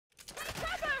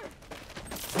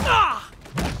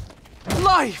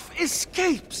life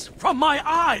escapes from my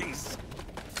eyes.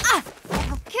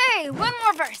 Okay, one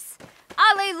more verse.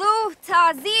 Allelu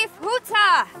tazif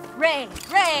huta. Re,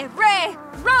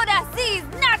 roda sees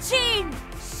nachin.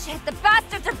 Shit, the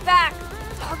bastards are back.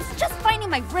 I was just finding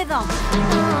my rhythm.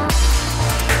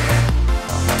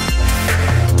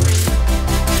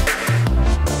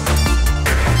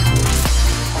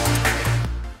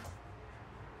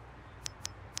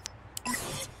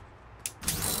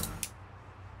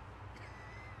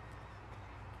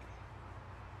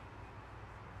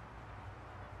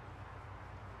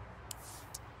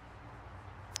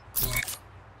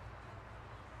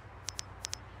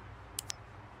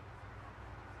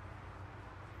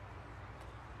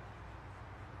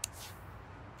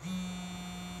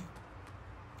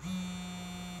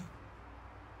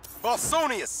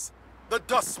 Balsonius! The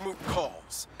Dust Moot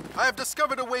calls. I have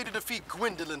discovered a way to defeat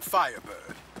Gwendolyn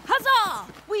Firebird.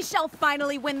 Huzzah! We shall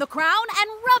finally win the crown and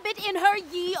rub it in her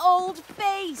ye old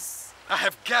face. I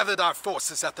have gathered our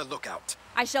forces at the lookout.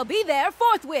 I shall be there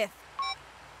forthwith.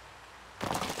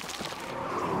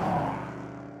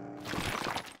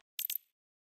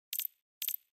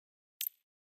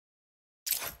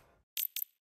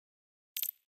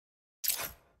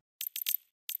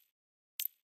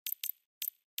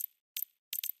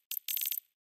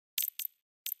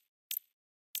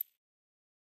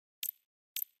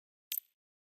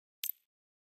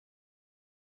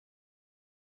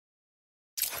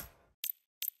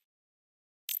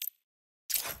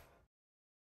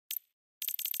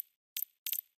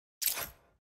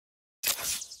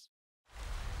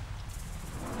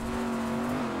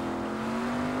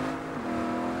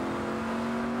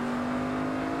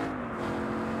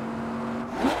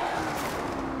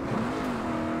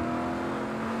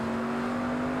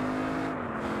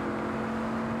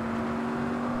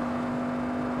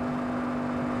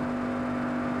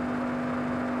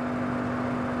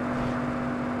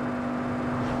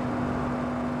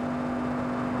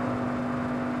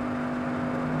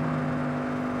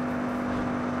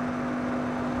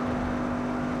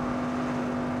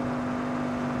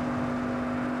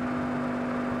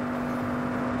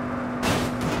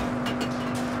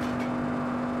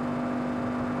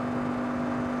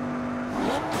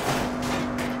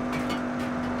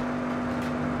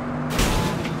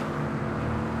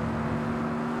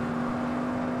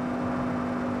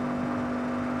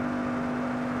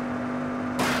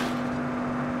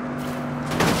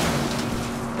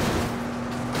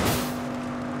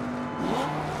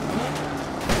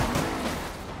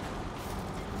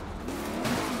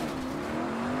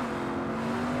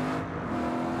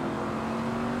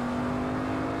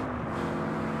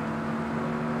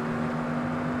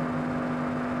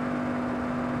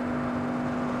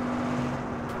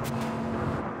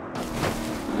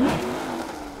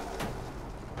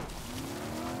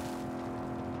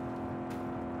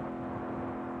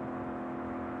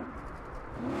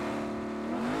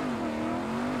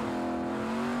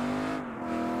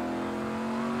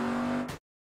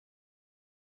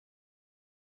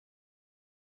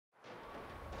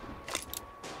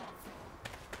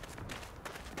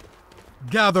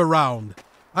 Gather round.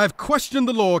 I have questioned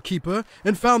the Lore Keeper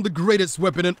and found the greatest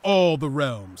weapon in all the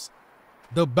realms.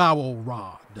 The Bowel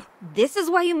Rod. This is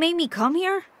why you made me come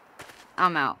here?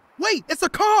 I'm out. Wait, it's a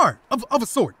car! Of a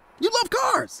sort. You love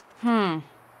cars!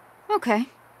 Okay.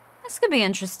 This could be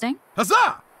interesting.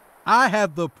 Huzzah! I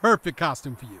have the perfect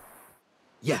costume for you.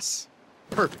 Yes,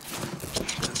 perfect.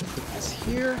 Put this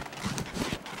here.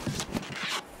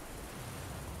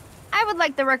 I would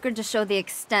like the record to show the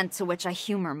extent to which I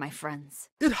humor my friends.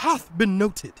 It hath been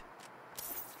noted.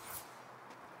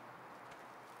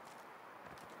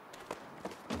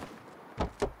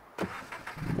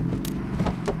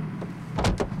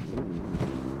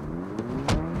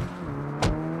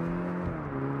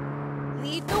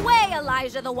 Lead the way,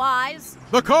 Elijah the Wise.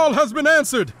 The call has been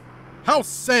answered. House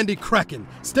Sandy Kraken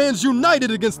stands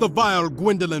united against the vile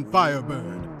Gwendolyn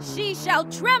Firebird. She shall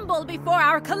tremble before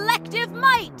our collective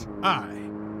might. Aye.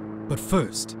 But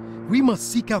first, we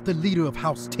must seek out the leader of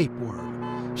House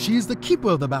Tapeworm. She is the keeper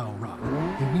of the Bowel Rod,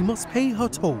 and we must pay her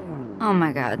toll. Oh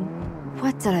my god.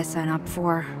 What did I sign up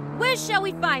for? Where shall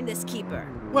we find this keeper?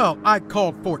 Well, I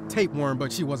called Fort Tapeworm,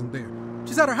 but she wasn't there.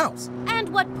 She's at her house. And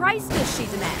what price does she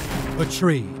demand? A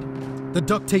trade. The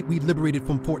duct tape we liberated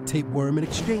from Fort Tapeworm in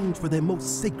exchange for their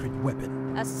most sacred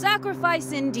weapon. A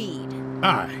sacrifice indeed.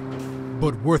 Aye,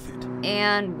 but worth it.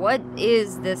 And what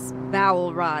is this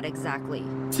Bowel Rod exactly?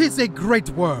 'Tis a great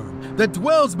worm that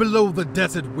dwells below the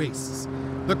desert wastes.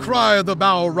 The cry of the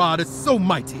Bowel Rod is so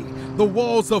mighty, the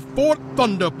walls of Fort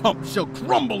Thunder Pump shall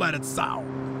crumble at its sound.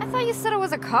 I thought you said it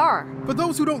was a car. For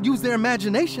those who don't use their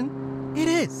imagination, It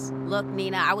is. Look,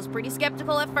 Nina, I was pretty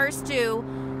skeptical at first, too.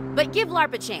 But give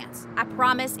LARP a chance. I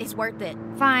promise it's worth it.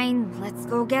 Fine, let's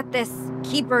go get this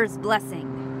Keeper's blessing.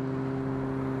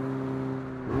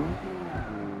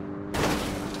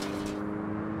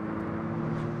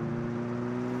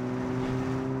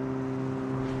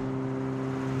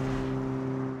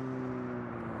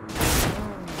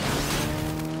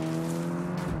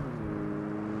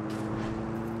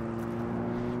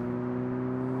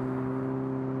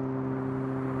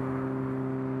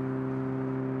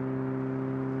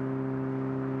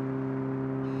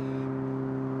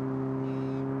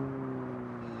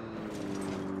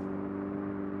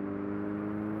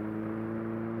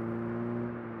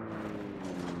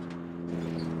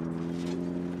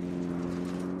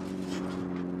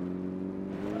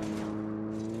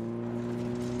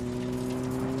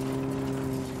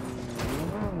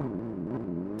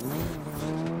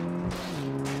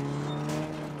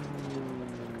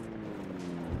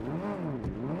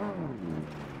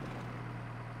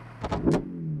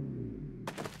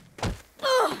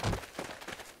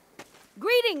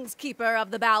 Greetings, Keeper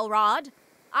of the Balrod.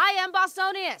 I am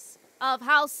Bostonius of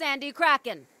House Sandy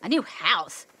Kraken. A new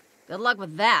house? Good luck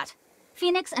with that.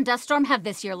 Phoenix and Duststorm have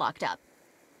this year locked up.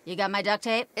 You got my duct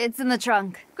tape? It's in the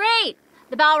trunk. Great!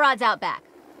 The Balrod's out back.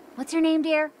 What's your name,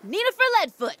 dear? Nina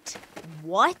Leadfoot.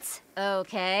 What?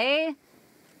 Okay.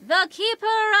 The Keeper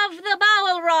of the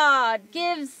Balrod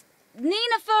gives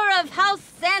Ninefer of House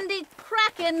Sandy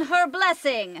Kraken her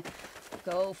blessing.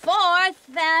 Go forth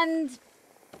and...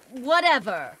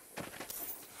 whatever.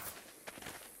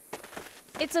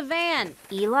 It's a van.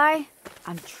 Eli?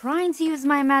 I'm trying to use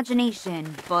my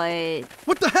imagination, but...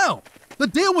 What the hell? The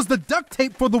deal was the duct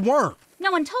tape for the worm.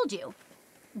 No one told you.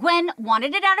 Gwen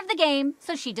wanted it out of the game,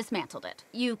 so she dismantled it.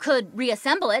 You could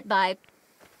reassemble it by,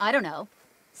 I don't know,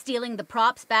 stealing the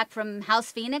props back from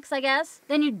House Phoenix, I guess.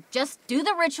 Then you just do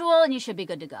the ritual and you should be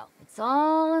good to go. It's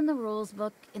all in the rules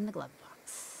book in the glove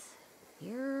box.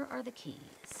 Here are the keys.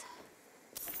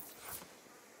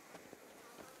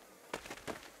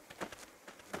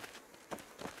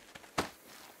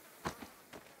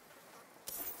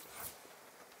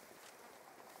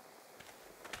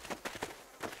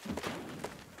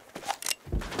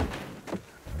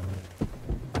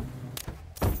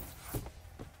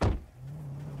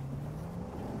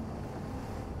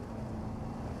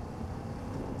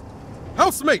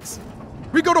 Housemates,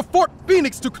 we go to Fort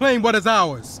Phoenix to claim what is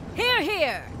ours. Here,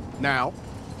 here. Now,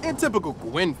 in typical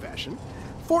Gwen fashion,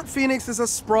 Fort Phoenix is a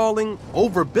sprawling,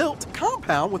 overbuilt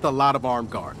compound with a lot of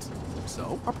armed guards.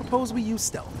 So, I propose we use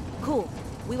stealth. Cool.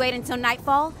 We wait until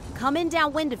nightfall, come in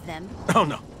downwind of them. Oh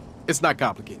no, it's not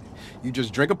complicated. You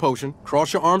just drink a potion,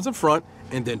 cross your arms in front,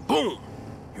 and then boom,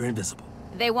 you're invisible.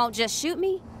 They won't just shoot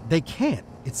me? They can't.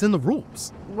 It's in the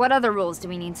rules. What other rules do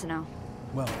we need to know?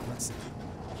 Well, let's see.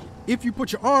 If you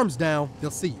put your arms down,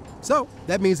 they'll see you. So,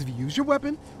 that means if you use your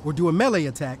weapon or do a melee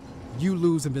attack, you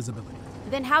lose invisibility.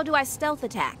 Then how do I stealth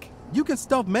attack? You can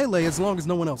stealth melee as long as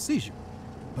no one else sees you.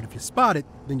 But if you're spotted,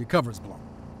 then your cover is blown.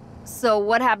 So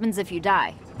what happens if you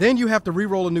die? Then you have to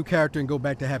re-roll a new character and go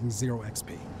back to having 0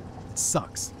 XP. It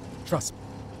sucks. Trust me.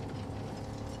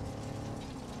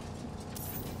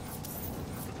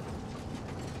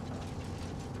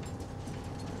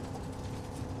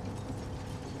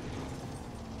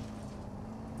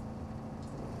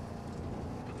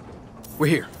 We're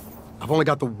here. I've only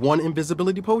got the one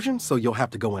invisibility potion, so you'll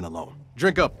have to go in alone.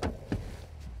 Drink up.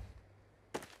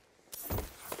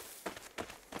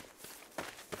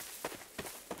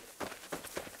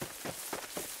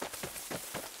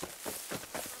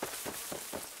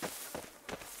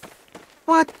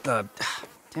 What the...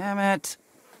 Damn it.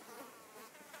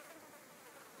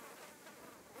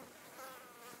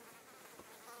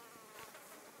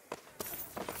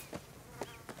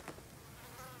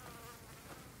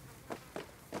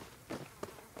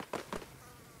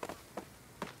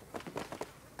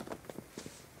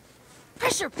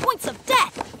 Pressure points of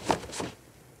death!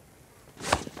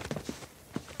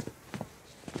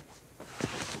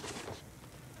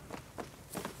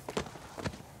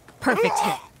 Perfect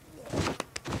hit.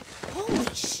 Holy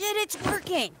shit, it's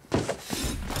working!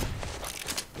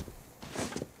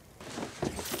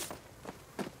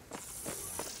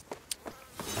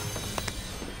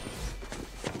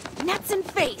 Nuts and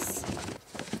face!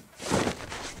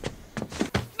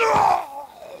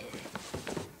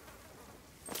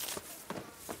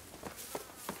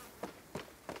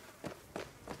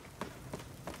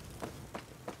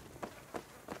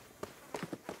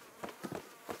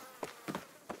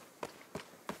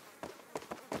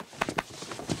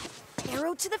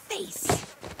 Arrow to the face.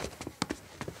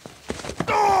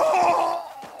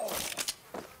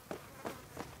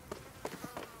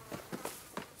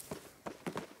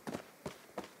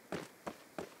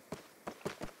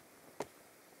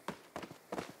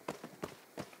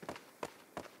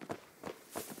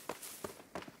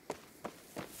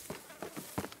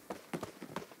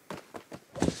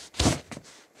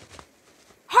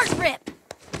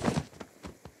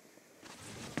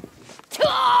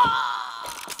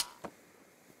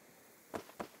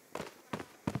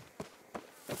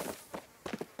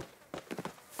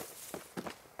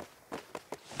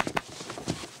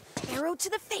 Arrow to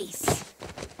the face.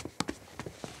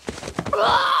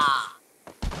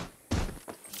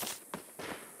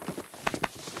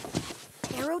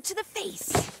 Arrow to the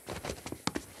face.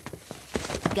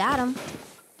 Got him.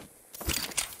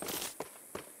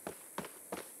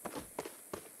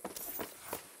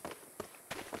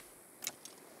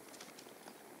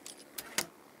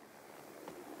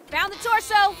 Found the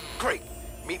torso. Great.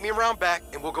 Meet me around back,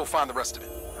 and we'll go find the rest of it.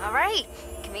 All right.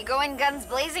 Can we go in guns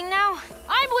blazing now?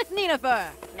 I'm with Ninefer.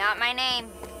 Not my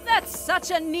name. That's such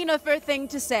a Ninefer thing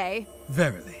to say.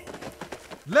 Verily.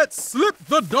 Let's slip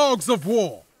the dogs of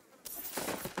war.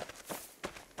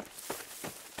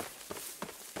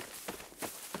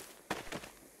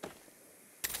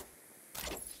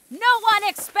 No one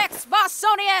expects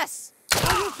Bosonius!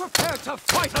 Are you prepared to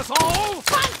fight us all?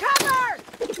 Find cover!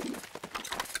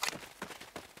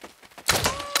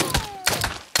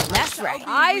 That's right.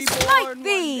 I smite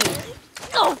thee!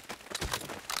 Oh!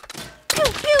 Pew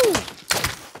pew!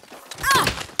 Ah!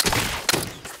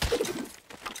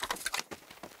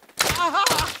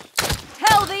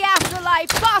 Tell the afterlife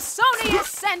Bosonius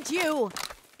sent you!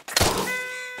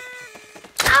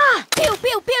 Ah! Pew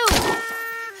pew pew!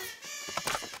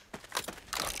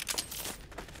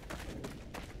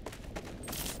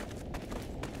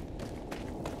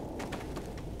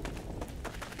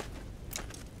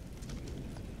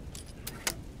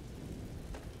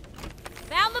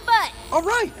 Found the butt! All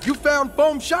right, you found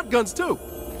foam shotguns too.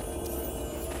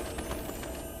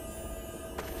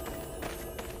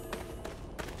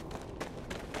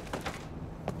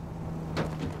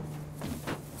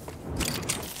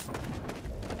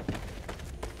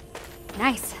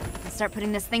 Nice. Let's start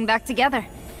putting this thing back together.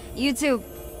 You two.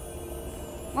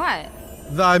 What?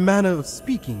 Thy manner of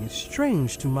speaking is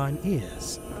strange to mine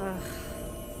ears.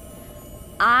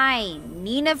 I,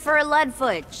 Ninefer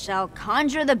Leadfoot, shall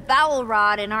conjure the bowel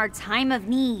rod in our time of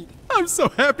need. I'm so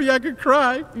happy I could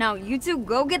cry. Now, you two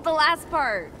go get the last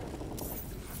part.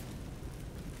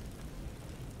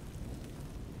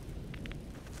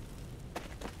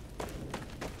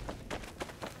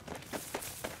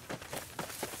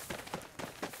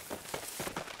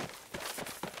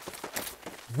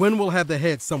 When we'll have the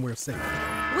head somewhere safe.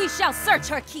 We shall search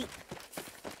her keep.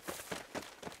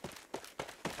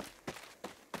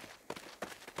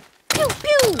 Pew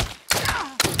pew!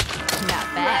 Not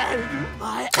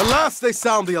bad. Alas, they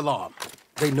sound the alarm.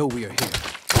 They know we are here.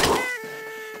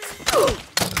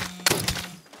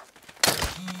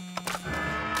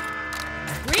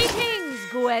 Greetings,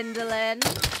 Gwendolyn.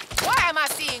 Why am I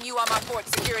seeing you on my fort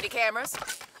security cameras?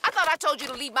 I thought I told you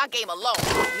to leave my game alone.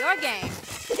 Your game.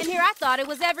 And here I thought it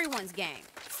was everyone's game.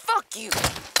 Fuck you.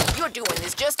 You're doing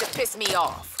this just to piss me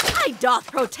off. I doth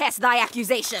protest thy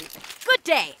accusation. Good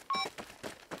day.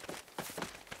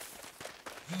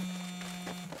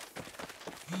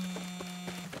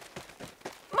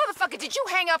 Motherfucker, did you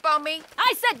hang up on me?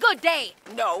 I said good day.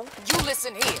 No, you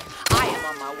listen here. I am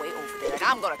on my way over there, and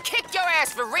I'm gonna kick your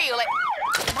ass for real.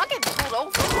 Am I getting pulled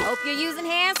over? Hope you're using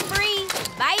hands-free.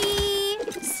 Bye.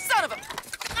 Son of a...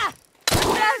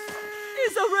 Death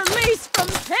is a release from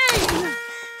pain.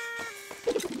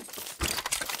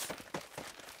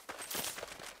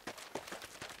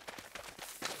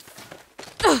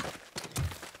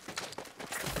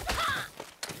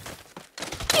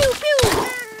 Pew pew.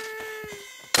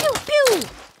 Pew pew.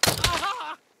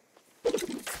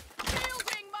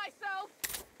 Shielding myself.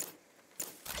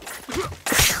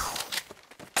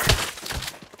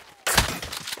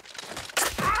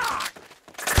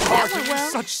 That went well.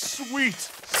 Such sweet.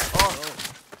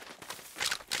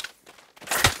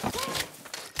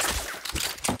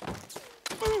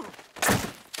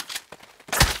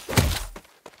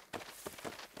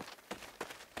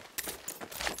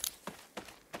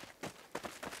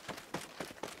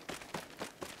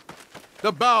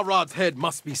 The Balrod's head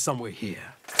must be somewhere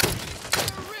here.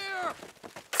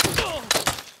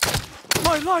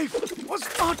 My life was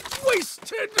not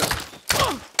wasted.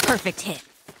 Perfect hit.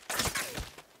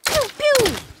 Pew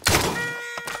pew.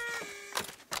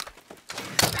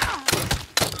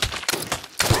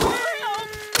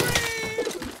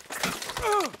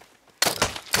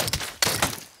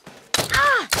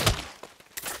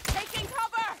 Taking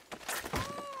cover.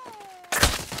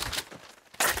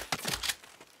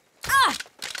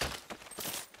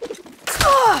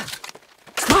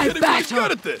 My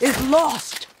battle is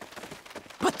lost,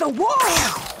 but the war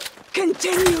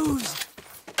continues.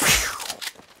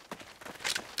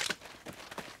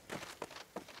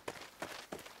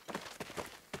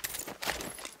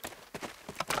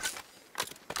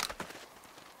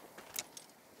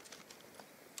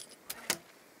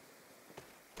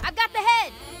 I've got the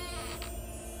head.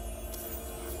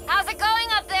 How's it going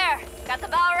up there?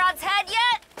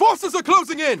 forces are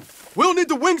closing in! We'll need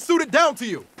to wingsuit it down to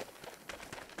you!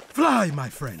 Fly, my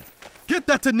friend. Get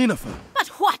that to Nineveh. But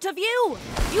what of you?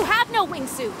 You have no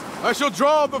wingsuit. I shall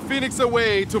draw the Phoenix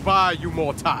away to buy you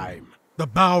more time. The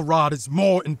Balrog is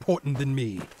more important than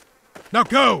me. Now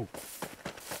go!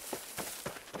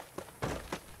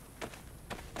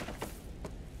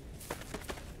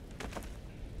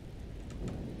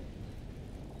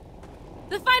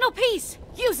 The final piece!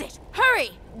 Use it! Hurry!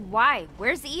 Why?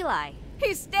 Where's Eli?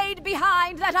 He stayed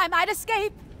behind that I might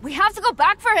escape. We have to go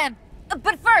back for him.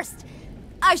 But first,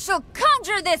 I shall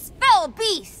conjure this fell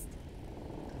beast.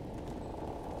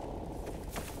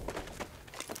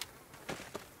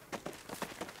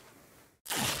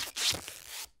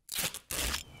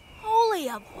 Holy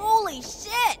of holy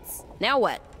shits! Now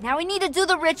what? Now we need to do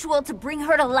the ritual to bring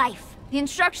her to life. The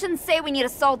instructions say we need a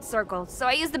salt circle, so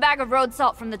I used the bag of road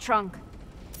salt from the trunk.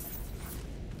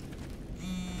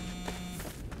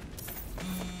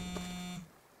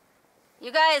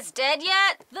 You guys dead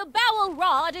yet? The bowel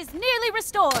rod is nearly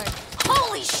restored.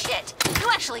 Holy shit! You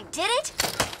actually did it?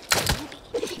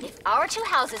 Maybe if our two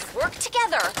houses work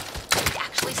together, we'd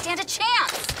actually stand a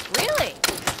chance. Really?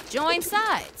 Join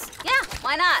sides. Yeah,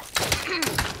 why not?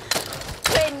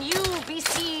 When you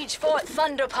besiege Fort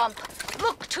Thunderpump,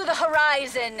 look to the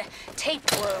horizon.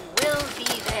 Tapeworm will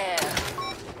be there.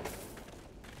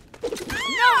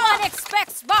 No one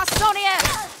expects Bostonius!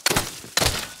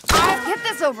 Get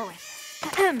this over with.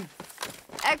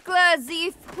 Ekla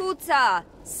zif huta,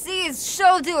 sis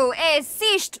shodu e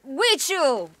sisht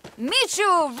wichu,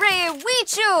 michu re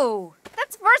wichu.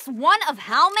 That's verse 1 of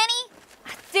how many?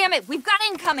 Damn it, we've got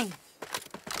incoming.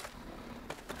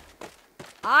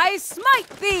 I smite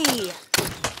thee!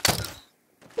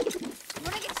 You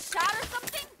wanna get shot or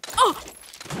something? Oh!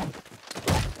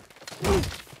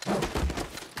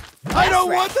 I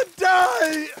don't want to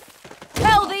die!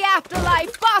 Tell the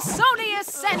afterlife Bostonius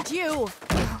sent you!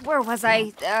 Where was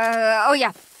I? Oh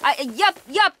yeah. Yup,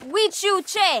 wichu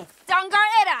che, dangar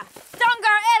era,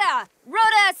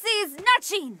 roda sees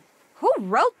nachin. Who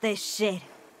wrote this shit?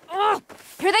 Ugh,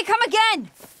 here they come again!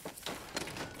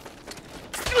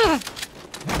 Ugh.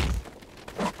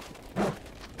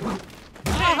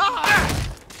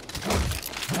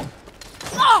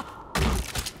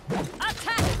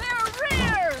 Attack their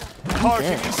rear!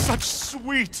 Parting is such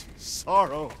sweet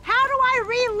sorrow. How do I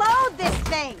reload this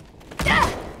thing?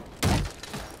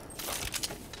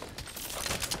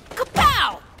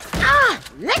 Kapow!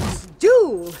 Let's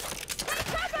do!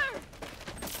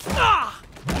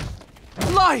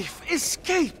 Life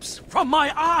escapes from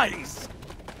my eyes.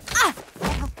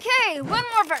 Okay, one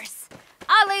more verse.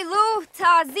 Allelu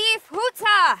tazif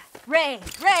huta. Re,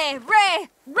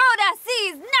 roda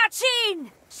sees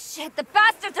nachin. Shit, the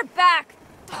bastards are back.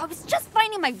 Oh, I was just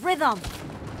finding my rhythm.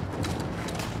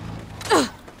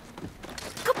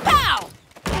 Kapow!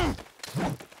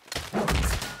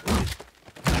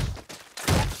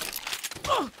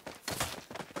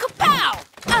 Kapow!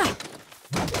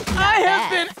 I have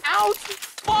been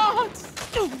outfought.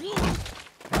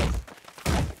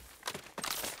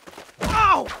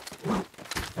 Ow!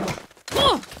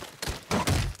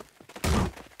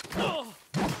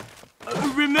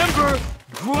 Remember,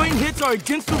 groin hits are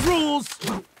against the rules.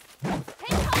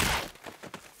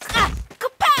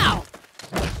 Kapow!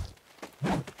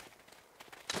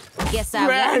 Guess I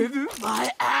Red won.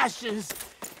 my ashes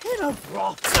in a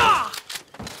broth. I'm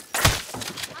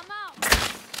out.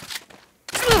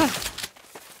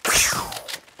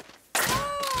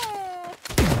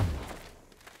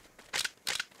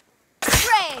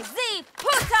 Ray, Z,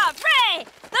 Puta, Ray!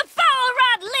 The foul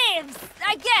rod lives,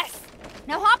 I guess.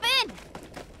 Now hop in.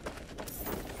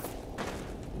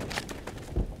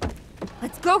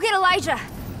 Let's go get Elijah.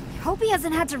 I hope he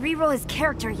hasn't had to re-roll his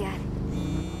character yet.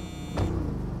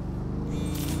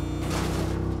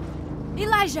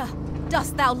 Elijah,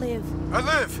 dost thou live? I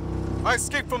live! I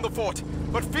escaped from the fort,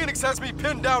 but Phoenix has me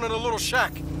pinned down in a little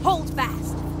shack. Hold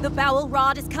fast. The bowel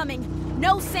rod is coming.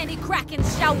 No sandy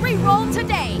krakens shall re-roll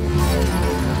today.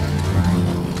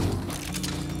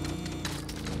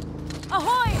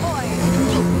 Ahoy, hoy!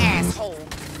 You asshole.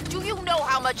 Do you know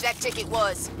how much that ticket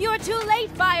was? You're too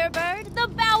late, Firebird. The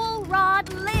bowel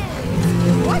rod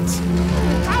lives. What?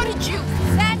 How did you?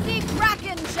 Sandy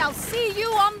Kraken shall see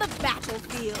you on the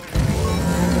battlefield.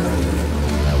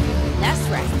 That's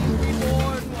right.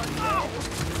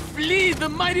 Flee the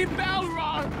mighty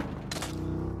Balrog!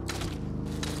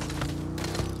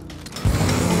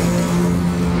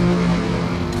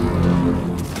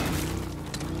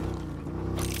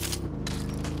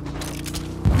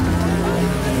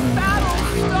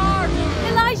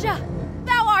 Elijah,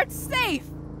 thou art safe.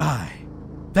 Aye,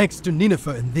 thanks to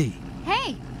Nineveh and thee.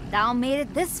 Hey, Thou made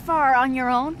it this far on your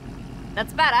own.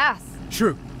 That's badass.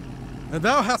 True. And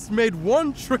thou hast made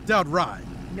one tricked-out ride.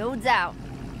 No doubt.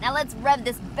 Now let's rev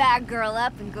this bad girl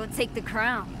up and go take the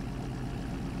crown.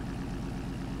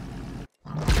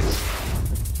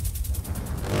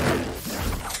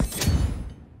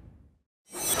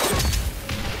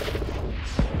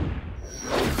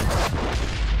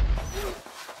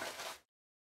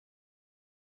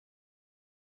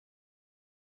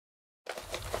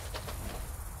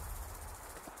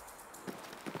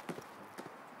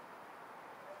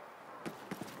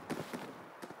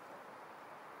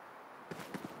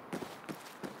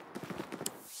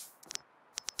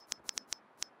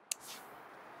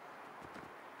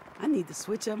 I need to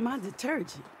switch up my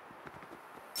detergent.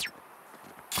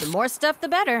 The more stuff, the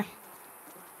better.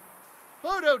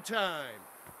 Photo time!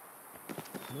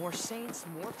 More saints,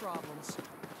 more problems.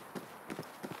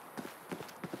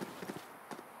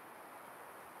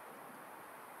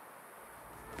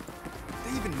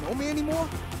 They even know me anymore?